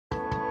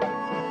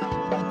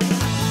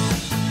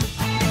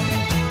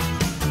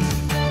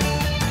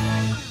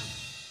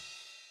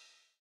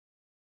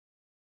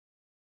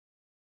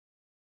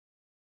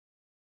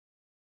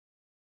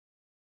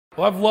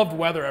Well, I've loved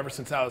weather ever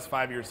since I was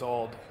 5 years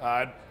old.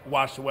 I'd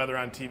watch the weather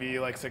on TV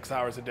like 6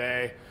 hours a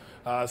day.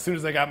 As soon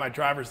as I got my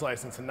driver's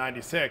license in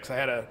 '96, I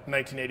had a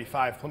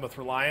 1985 Plymouth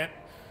Reliant.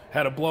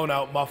 Had a blown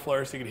out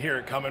muffler so you could hear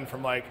it coming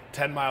from like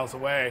 10 miles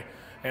away.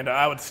 And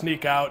I would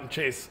sneak out and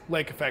chase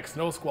lake effect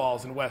snow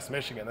squalls in West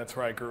Michigan. That's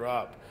where I grew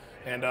up.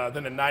 And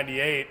then in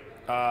 '98,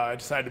 I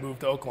decided to move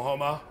to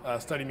Oklahoma,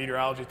 study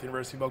meteorology at the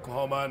University of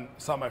Oklahoma, and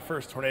saw my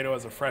first tornado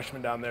as a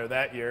freshman down there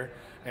that year,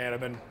 and I've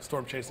been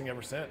storm chasing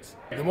ever since.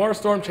 The more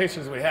storm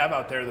chasers we have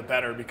out there, the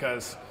better,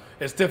 because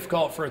it's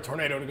difficult for a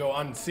tornado to go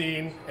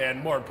unseen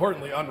and, more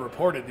importantly,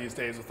 unreported these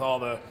days with all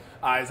the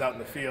eyes out in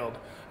the field.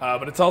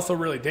 But it's also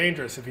really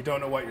dangerous if you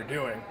don't know what you're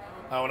doing.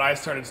 When I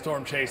started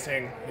storm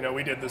chasing,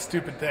 we did this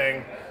stupid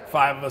thing,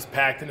 5 of us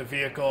packed in a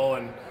vehicle,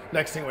 and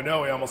next thing we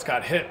know, we almost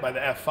got hit by the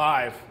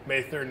F5,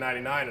 May 3rd,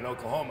 '99 in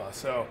Oklahoma.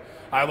 So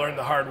I learned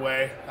the hard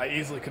way. I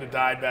easily could have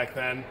died back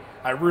then.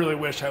 I really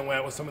wish I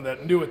went with someone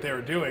that knew what they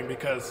were doing,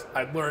 because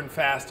I'd learn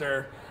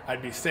faster,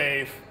 I'd be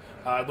safe,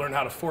 I'd learn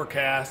how to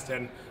forecast.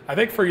 And I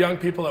think for young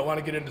people that want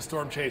to get into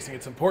storm chasing,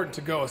 it's important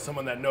to go with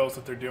someone that knows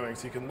what they're doing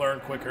so you can learn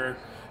quicker.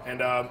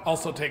 And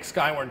also take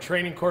Skywarn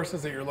training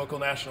courses at your local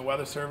National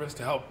Weather Service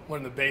to help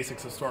learn the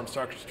basics of storm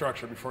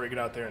structure before you get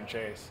out there and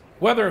chase.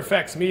 Weather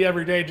affects me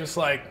every day just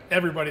like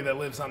everybody that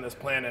lives on this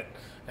planet.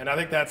 And I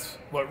think that's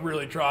what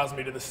really draws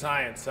me to the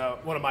science.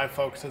 One of my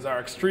focuses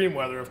are extreme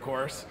weather, of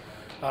course.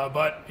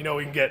 But we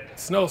can get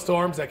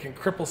snowstorms that can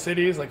cripple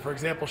cities, like for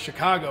example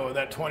Chicago with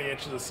that 20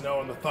 inches of snow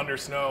and the thunder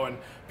snow, and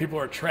people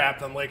are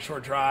trapped on Lakeshore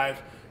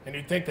Drive. And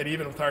you'd think that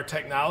even with our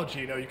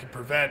technology, you could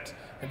prevent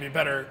and be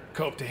better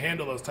coped to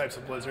handle those types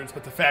of blizzards.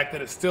 But the fact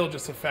that it still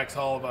just affects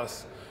all of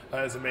us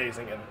is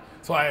amazing. And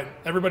that's why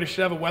everybody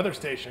should have a weather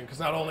station,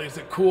 because not only is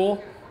it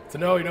cool to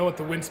know, what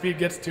the wind speed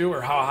gets to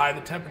or how high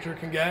the temperature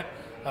can get,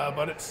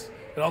 but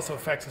it also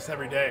affects us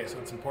every day, so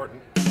it's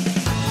important.